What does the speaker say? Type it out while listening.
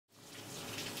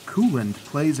Coolant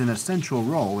plays an essential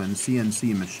role in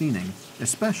CNC machining,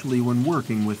 especially when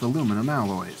working with aluminum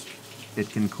alloys. It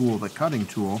can cool the cutting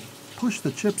tool, push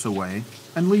the chips away,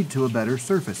 and lead to a better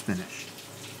surface finish.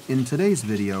 In today's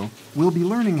video, we'll be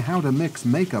learning how to mix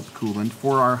makeup coolant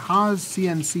for our Haas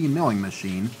CNC milling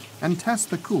machine and test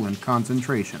the coolant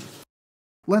concentration.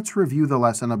 Let's review the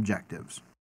lesson objectives.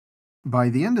 By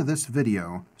the end of this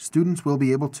video, students will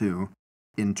be able to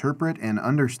interpret and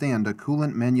understand a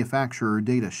coolant manufacturer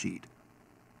datasheet,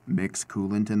 mix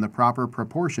coolant in the proper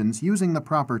proportions using the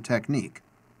proper technique,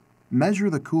 measure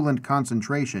the coolant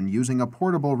concentration using a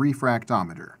portable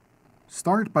refractometer.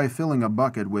 Start by filling a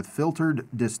bucket with filtered,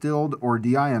 distilled, or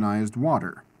deionized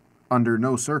water. Under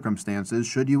no circumstances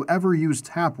should you ever use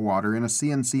tap water in a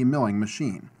CNC milling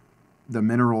machine. The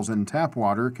minerals in tap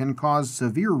water can cause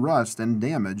severe rust and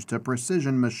damage to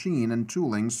precision machine and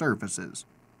tooling surfaces.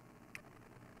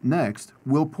 Next,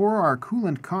 we'll pour our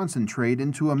coolant concentrate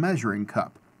into a measuring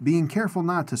cup, being careful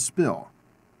not to spill.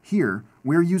 Here,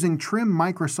 we're using Trim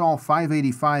Microsol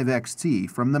 585 XT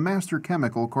from the Master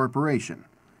Chemical Corporation.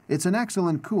 It's an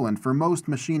excellent coolant for most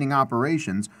machining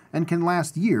operations and can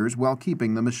last years while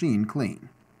keeping the machine clean.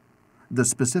 The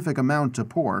specific amount to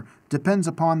pour depends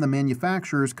upon the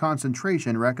manufacturer's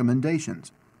concentration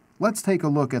recommendations. Let's take a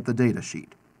look at the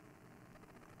datasheet.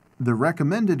 The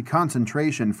recommended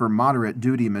concentration for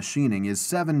moderate-duty machining is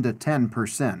 7 to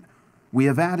 10%. We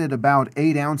have added about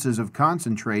 8 ounces of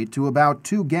concentrate to about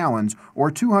 2 gallons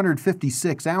or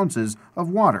 256 ounces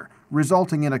of water,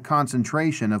 resulting in a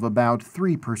concentration of about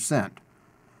 3%.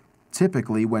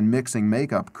 Typically, when mixing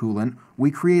makeup coolant, we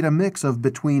create a mix of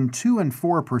between 2 and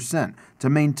 4% to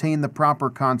maintain the proper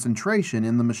concentration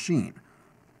in the machine.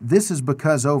 This is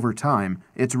because over time,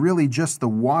 it's really just the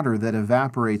water that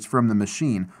evaporates from the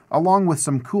machine, along with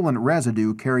some coolant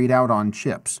residue carried out on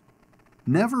chips.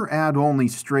 Never add only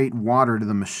straight water to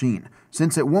the machine,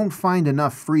 since it won't find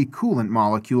enough free coolant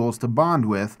molecules to bond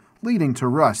with, leading to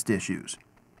rust issues.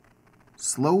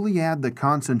 Slowly add the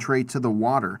concentrate to the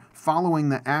water following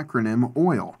the acronym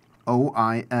OIL,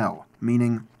 O-I-L,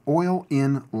 meaning oil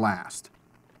in last.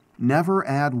 Never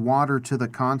add water to the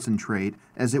concentrate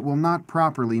as it will not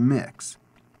properly mix.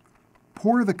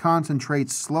 Pour the concentrate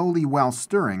slowly while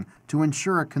stirring to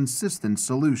ensure a consistent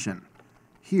solution.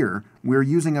 Here, we're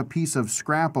using a piece of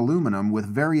scrap aluminum with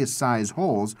various size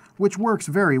holes, which works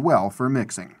very well for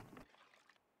mixing.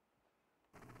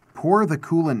 Pour the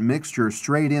coolant mixture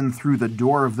straight in through the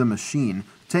door of the machine,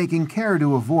 taking care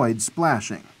to avoid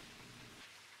splashing.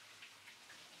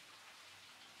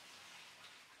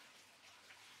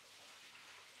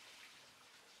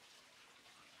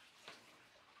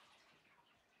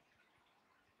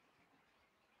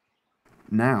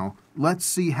 Now, let's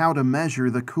see how to measure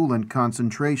the coolant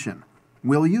concentration.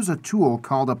 We'll use a tool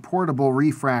called a portable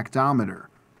refractometer.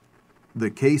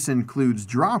 The case includes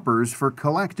droppers for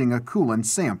collecting a coolant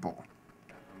sample.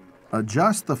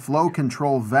 Adjust the flow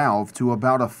control valve to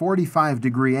about a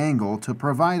 45-degree angle to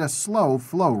provide a slow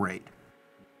flow rate.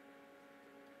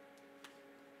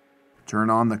 Turn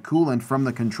on the coolant from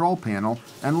the control panel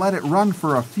and let it run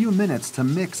for a few minutes to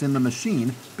mix in the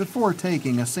machine before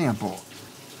taking a sample.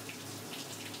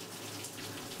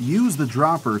 Use the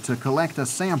dropper to collect a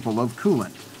sample of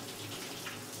coolant.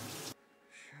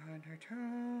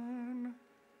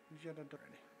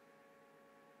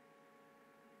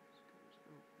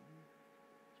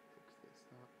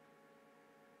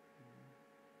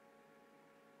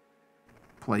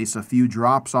 Place a few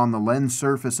drops on the lens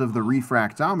surface of the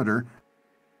refractometer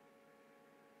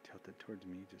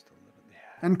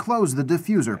and close the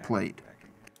diffuser plate.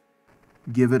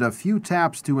 Give it a few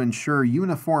taps to ensure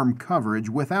uniform coverage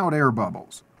without air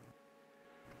bubbles.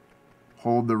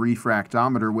 Hold the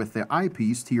refractometer with the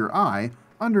eyepiece to your eye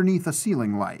underneath a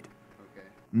ceiling light.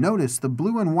 Notice the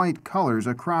blue and white colors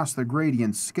across the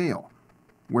gradient scale.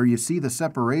 Where you see the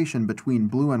separation between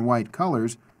blue and white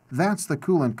colors, that's the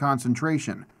coolant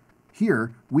concentration.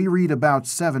 Here, we read about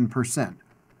 7%.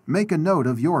 Make a note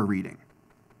of your reading.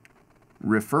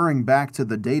 Referring back to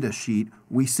the data sheet,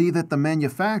 we see that the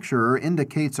manufacturer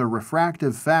indicates a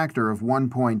refractive factor of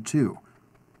 1.2.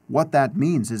 What that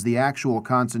means is the actual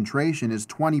concentration is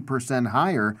 20%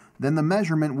 higher than the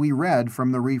measurement we read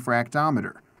from the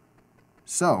refractometer.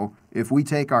 So, if we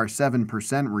take our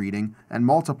 7% reading and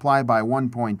multiply by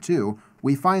 1.2,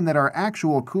 we find that our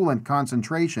actual coolant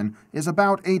concentration is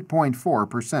about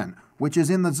 8.4%, which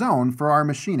is in the zone for our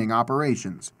machining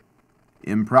operations.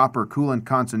 Improper coolant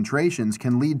concentrations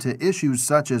can lead to issues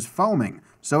such as foaming,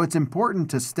 so it's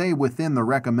important to stay within the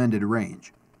recommended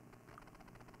range.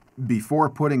 Before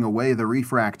putting away the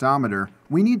refractometer,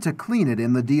 we need to clean it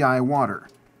in the DI water.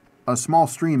 A small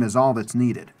stream is all that's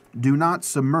needed. Do not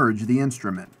submerge the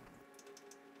instrument.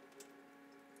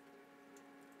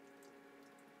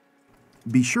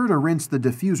 Be sure to rinse the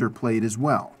diffuser plate as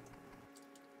well.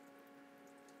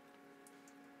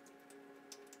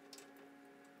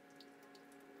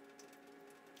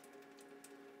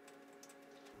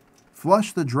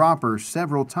 Flush the dropper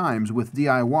several times with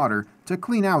DI water to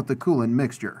clean out the coolant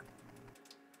mixture.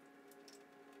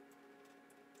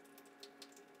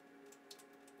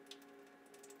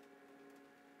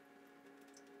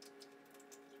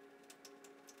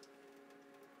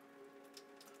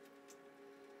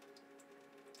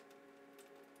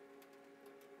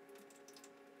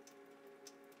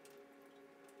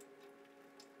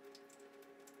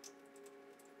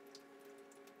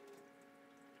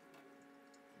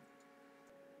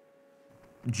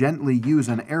 Gently use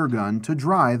an air gun to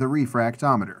dry the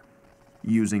refractometer.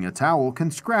 Using a towel can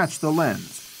scratch the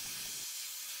lens.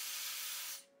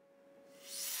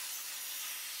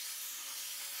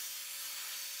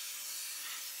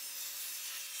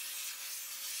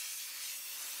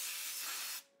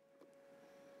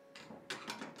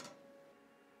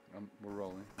 We're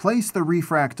rolling. Place the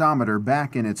refractometer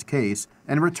back in its case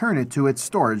and return it to its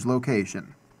storage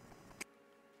location.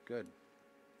 Good.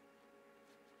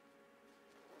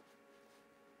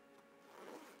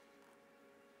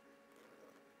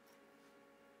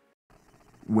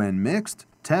 When mixed,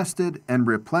 tested, and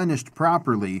replenished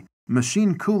properly,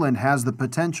 machine coolant has the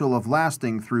potential of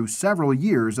lasting through several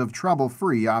years of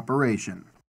trouble-free operation.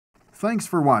 Thanks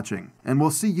for watching, and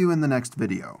we'll see you in the next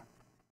video.